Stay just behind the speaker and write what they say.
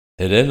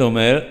Hillel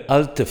Omer,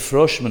 Al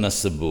tefrosh min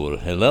hasibur.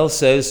 Hillel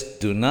says,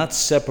 do not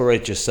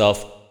separate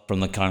yourself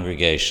from the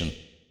congregation.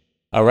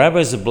 Our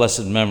rabbis of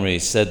blessed memory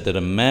said that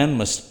a man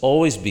must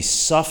always be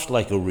soft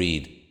like a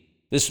reed.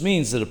 This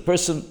means that a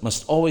person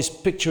must always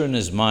picture in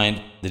his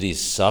mind that he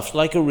is soft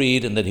like a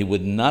reed and that he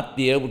would not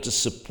be able to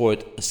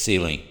support a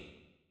ceiling.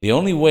 The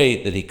only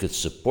way that he could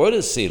support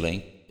a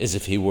ceiling is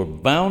if he were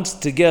bound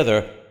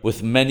together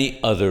with many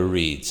other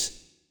reeds.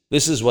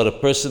 This is what a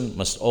person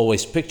must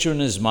always picture in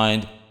his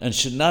mind and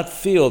should not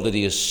feel that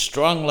he is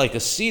strong like a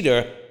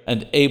cedar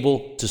and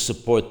able to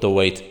support the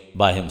weight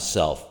by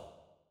himself.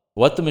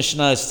 What the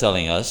Mishnah is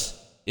telling us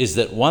is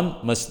that one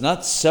must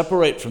not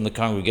separate from the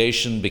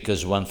congregation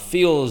because one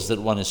feels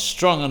that one is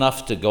strong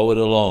enough to go it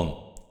alone.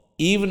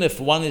 Even if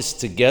one is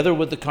together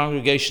with the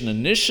congregation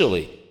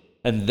initially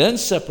and then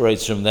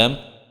separates from them,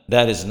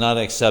 that is not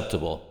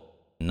acceptable.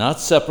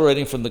 Not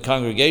separating from the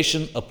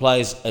congregation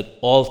applies at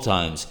all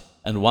times,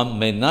 and one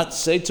may not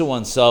say to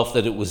oneself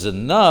that it was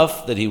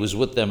enough that he was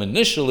with them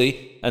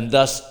initially and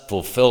thus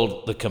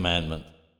fulfilled the commandment.